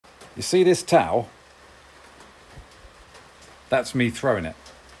You see this towel? That's me throwing it.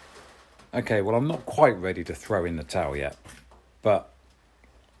 Okay, well, I'm not quite ready to throw in the towel yet, but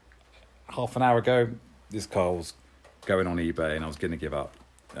half an hour ago, this car was going on eBay and I was going to give up.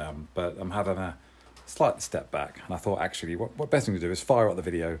 But I'm having a slight step back, and I thought, actually, what best thing to do is fire up the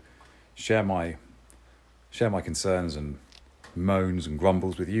video, share my concerns and moans and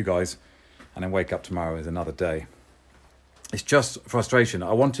grumbles with you guys, and then wake up tomorrow as another day. It's just frustration.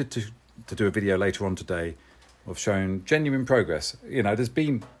 I wanted to do a video later on today of showing genuine progress. You know,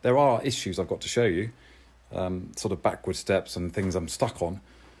 there are issues I've got to show you, sort of backward steps and things I'm stuck on.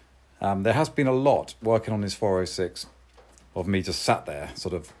 There has been a lot working on this 406 of me just sat there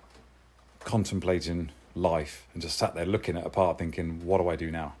sort of contemplating life and just sat there looking at a part thinking, what do I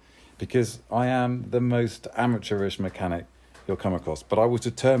do now? Because I am the most amateurish mechanic you'll come across. But I was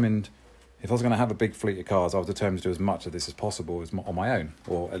determined, if I was going to have a big fleet of cars, I was determined to do as much of this as possible on my own,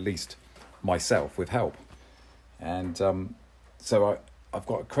 or at least myself with help. And so I've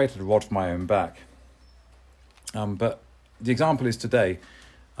created a rod for my own back. But the example is today.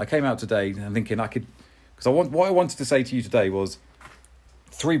 I came out today and thinking what I wanted to say to you today was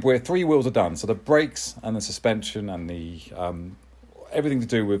three wheels are done. So the brakes and the suspension and the everything to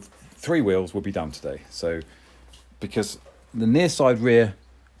do with three wheels will be done today. So because the near side rear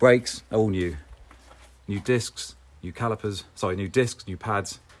brakes are all new discs, new calipers, new discs, new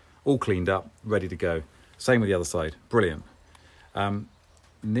pads, all cleaned up, ready to go. Same with the other side, brilliant.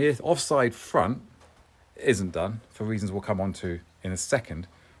 Near offside front isn't done for reasons we'll come on to in a second,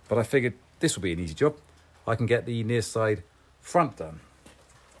 but I figured this will be an easy job. I can get the near side front done.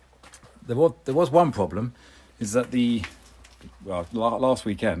 There was one problem, is that last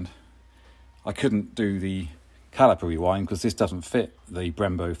weekend I couldn't do the caliper rewind because this doesn't fit the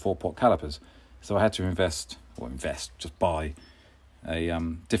Brembo 4-pot calipers, so I had to just buy a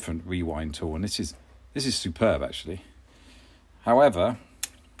different rewind tool, and this is superb actually. However,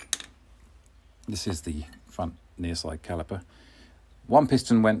 this is the front near side caliper. One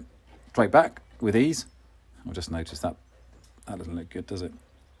piston went straight back with ease. I just noticed that doesn't look good, does it?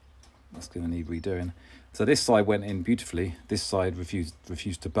 That's going to need redoing. So this side went in beautifully. This side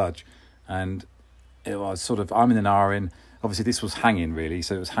refused to budge, and it was sort of I'm in an R in. Obviously, this was hanging really,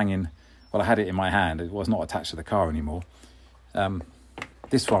 so it was hanging. Well, I had it in my hand. It was not attached to the car anymore.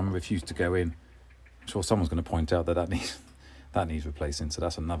 This one refused to go in. I'm sure someone's going to point out that needs replacing. So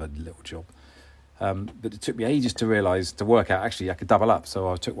that's another little job. But it took me ages to work out. Actually, I could double up.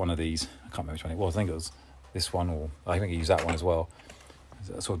 So I took one of these. I can't remember which one it was. I think it was this one, or I think I used that one as well.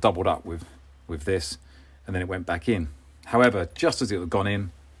 So I sort of doubled up with this, and then it went back in. However, just as it had gone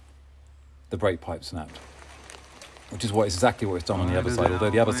in, the brake pipe snapped, which is exactly what it's done on the other side. Although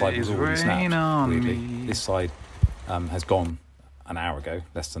the other side was already snapped. Weirdly, this side has gone an hour ago,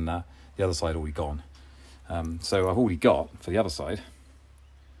 less than that. The other side already gone. So I've already got for the other side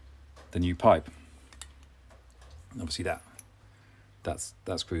the new pipe. Obviously that's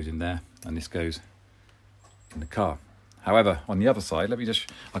screwed in there, and this goes in the car. However, on the other side,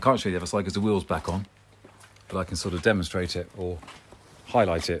 I can't show you the other side because the wheel's back on, but I can sort of demonstrate it or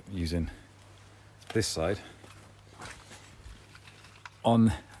highlight it using this side.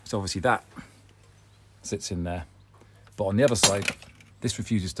 So obviously that sits in there, but on the other side, this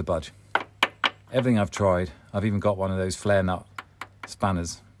refuses to budge. Everything I've tried, I've even got one of those flare nut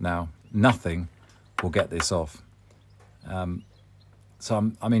spanners now, nothing will get this off.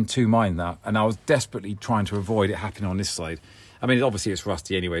 So I'm in two minds now, and I was desperately trying to avoid it happening on this side. I mean, obviously it's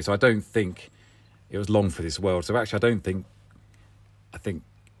rusty anyway, so I don't think it was long for this world. So actually I think,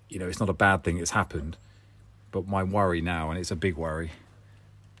 you know, it's not a bad thing it's happened, but my worry now, and it's a big worry,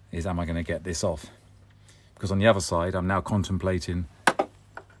 is am I going to get this off? Because on the other side, I'm now contemplating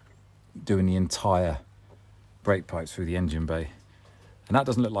doing the entire brake pipes through the engine bay. And that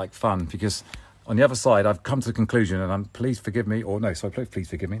doesn't look like fun, because on the other side, I've come to the conclusion, and please forgive me, please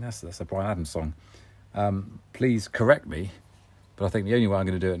forgive me, that's a Bryan Adams song. Please correct me, but I think the only way I'm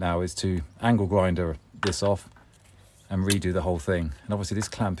going to do it now is to angle grinder this off and redo the whole thing. And obviously this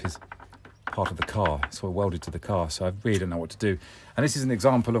clamp is part of the car, it's sort of welded to the car, so I really don't know what to do. And this is an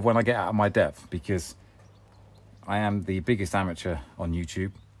example of when I get out of my depth, because I am the biggest amateur on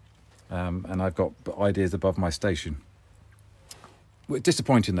YouTube, and I've got ideas above my station. It's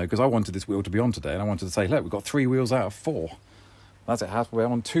disappointing though, because I wanted this wheel to be on today, and I wanted to say, look, we've got 3 wheels out of 4. As it has, we're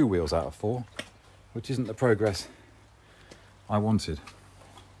on 2 wheels out of 4, which isn't the progress I wanted.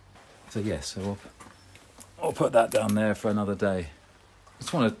 So yes, so I'll put that down there for another day. I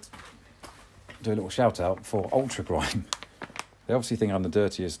just want to do a little shout out for Ultra Grime. They obviously think I'm the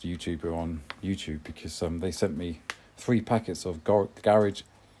dirtiest YouTuber on YouTube, because they sent me 3 packets of garage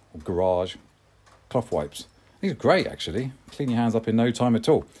or garage cloth wipes. These are great, actually. Clean your hands up in no time at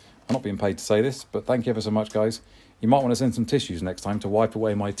all. I'm not being paid to say this, but thank you ever so much, guys. You might want to send some tissues next time to wipe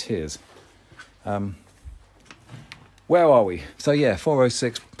away my tears. Where are we? So yeah,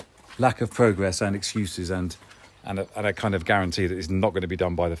 406, lack of progress and excuses, and a kind of guarantee that it's not going to be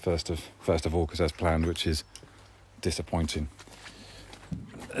done by the 1st of August as planned, which is disappointing.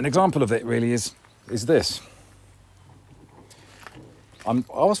 An example of it really is this. I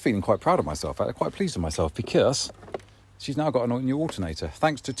was feeling quite proud of myself, quite pleased with myself, because she's now got a new alternator,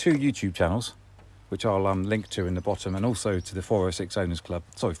 thanks to 2 YouTube channels, which I'll link to in the bottom, and also to the 406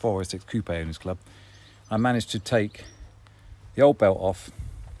 Coupe Owners Club. I managed to take the old belt off,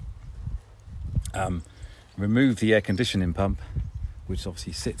 remove the air conditioning pump, which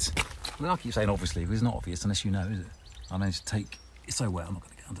obviously sits, I mean, I keep saying obviously, but it's not obvious unless you know, is it? I managed to take, it's so wet, I'm not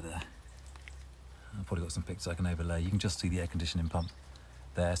going to get under there. I've probably got some pictures I can overlay. You can just see the air conditioning pump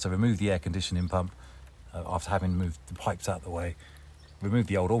there. So remove the air conditioning pump after having moved the pipes out of the way. Remove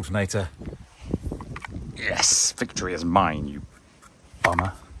the old alternator. Yes, victory is mine, you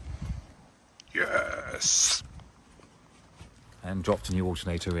bummer. Yes. And dropped a new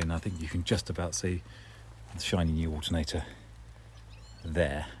alternator in. I think you can just about see the shiny new alternator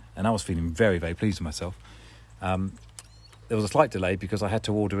there. And I was feeling very, very pleased with myself. There was a slight delay because I had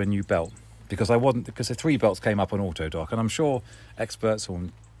to order a new belt. Because the 3 belts came up on Autodoc, and I'm sure experts or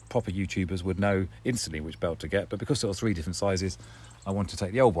proper YouTubers would know instantly which belt to get, but because there were 3 different sizes, I wanted to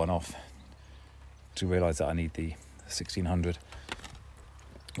take the old one off to realise that I need the 1600,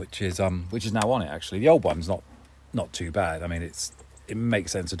 which is now on it actually. The old one's not too bad. I mean, it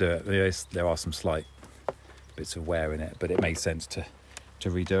makes sense to do it. There are some slight bits of wear in it, but it made sense to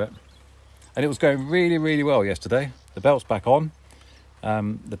redo it. And it was going really, really well yesterday. The belt's back on.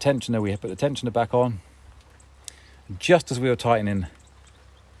 The tensioner, we put the tensioner back on. Just as we were tightening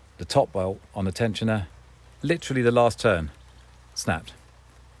the top bolt on the tensioner, literally the last turn snapped.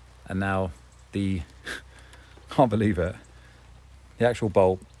 And now can't believe it, the actual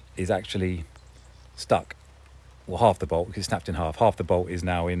bolt is actually stuck. Well, half the bolt, because it's snapped in half. Half the bolt is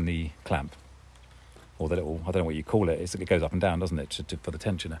now in the clamp. Or the little, I don't know what you call it. It goes up and down, doesn't it, for the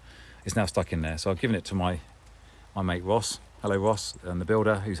tensioner. It's now stuck in there. So I've given it to my mate Ross. Hello Ross, and the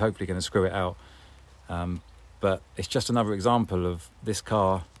builder, who's hopefully going to screw it out. But it's just another example of this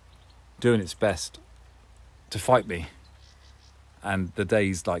car doing its best to fight me. And the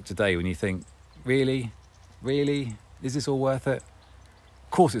days like today when you think, really, is this all worth it? Of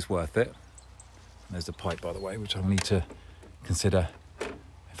course it's worth it. And there's the pipe, by the way, which I'll need to consider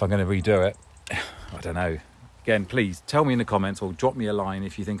if I'm going to redo it. I don't know. Again, please tell me in the comments or drop me a line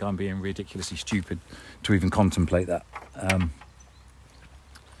if you think I'm being ridiculously stupid to even contemplate that.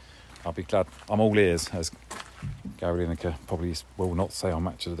 I'll be glad. I'm all ears, as Gary Lineker probably will not say on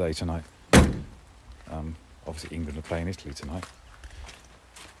Match of the Day tonight. Obviously England are playing Italy tonight.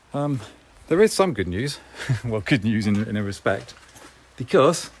 There is some good news. Well, good news in a respect,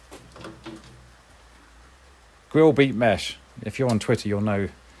 because grill beat mesh. If you're on Twitter, you'll know.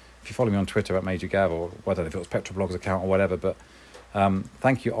 If you follow me on Twitter at Major Gav, or I don't know if it was PetrolBlog's account or whatever, but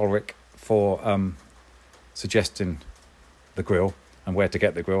thank you, Ulrich, for suggesting the grill and where to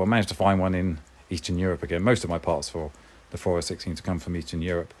get the grill. I managed to find one in Eastern Europe again. Most of my parts for the 406 seem to come from Eastern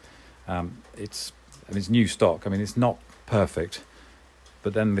Europe. It's new stock. I mean, it's not perfect,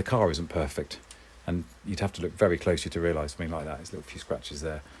 but then the car isn't perfect, and you'd have to look very closely to realise something like that. There's a little few scratches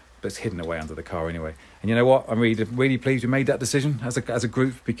there, but it's hidden away under the car anyway. And you know what? I'm really pleased we made that decision as a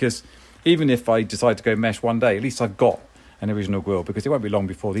group, because even if I decide to go mesh one day, at least I've got an original grill, because it won't be long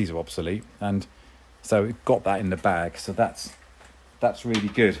before these are obsolete, and so we've got that in the bag. So that's really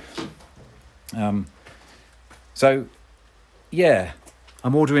good. So yeah,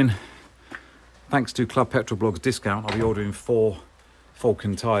 I'm ordering, thanks to Club PetrolBlog's discount, I'll be ordering 4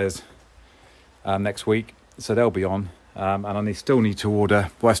 Falcon tyres next week, so they'll be on. And I still need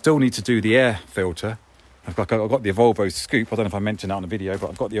to do the air filter. I've got the Volvo Scoop. I don't know if I mentioned that on the video,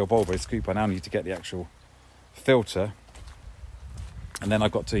 but I've got the Volvo Scoop. I now need to get the actual filter, and then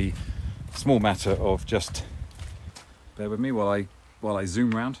I've got the small matter of just, bear with me while I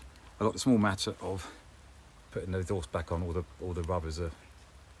zoom round. I've got the small matter of putting the exhaust back on. All the rubbers are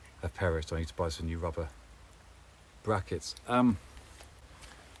perished. I need to buy some new rubber brackets.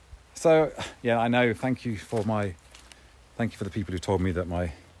 So yeah, I know. Thank you for the people who told me that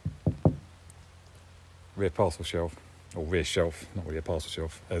my rear parcel shelf, or rear shelf, not really a parcel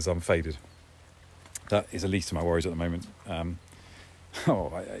shelf, has faded. That is the least of my worries at the moment.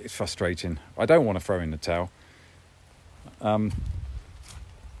 It's frustrating. I don't want to throw in the towel.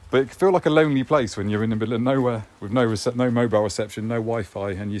 But it can feel like a lonely place when you're in the middle of nowhere with no mobile reception, no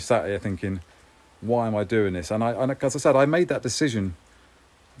Wi-Fi, and you sat here thinking, why am I doing this? And as I said, I made that decision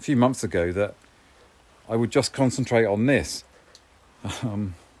a few months ago that I would just concentrate on this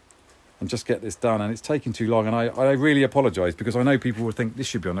and just get this done. And it's taking too long. And I really apologise, because I know people would think this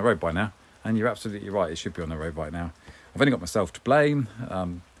should be on the road by now. And you're absolutely right, it should be on the road by now. I've only got myself to blame.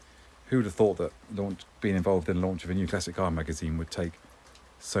 Who would have thought that being involved in the launch of a new classic car magazine would take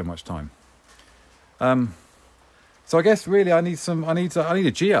so much time? So I guess really I need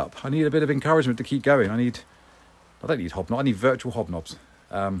a G up. I need a bit of encouragement to keep going. I don't need hobnobs. I need virtual hobnobs.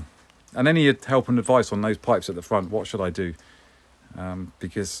 And any help and advice on those pipes at the front. What should I do?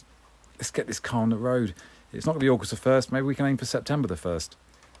 Because let's get this car on the road. It's not going to be August the 1st. Maybe we can aim for September the 1st.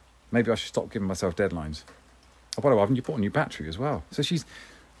 Maybe I should stop giving myself deadlines. Oh, by the way, haven't you bought a new battery as well? So she's,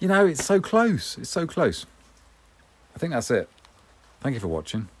 it's so close. It's so close. I think that's it. Thank you for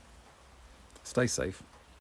watching. Stay safe.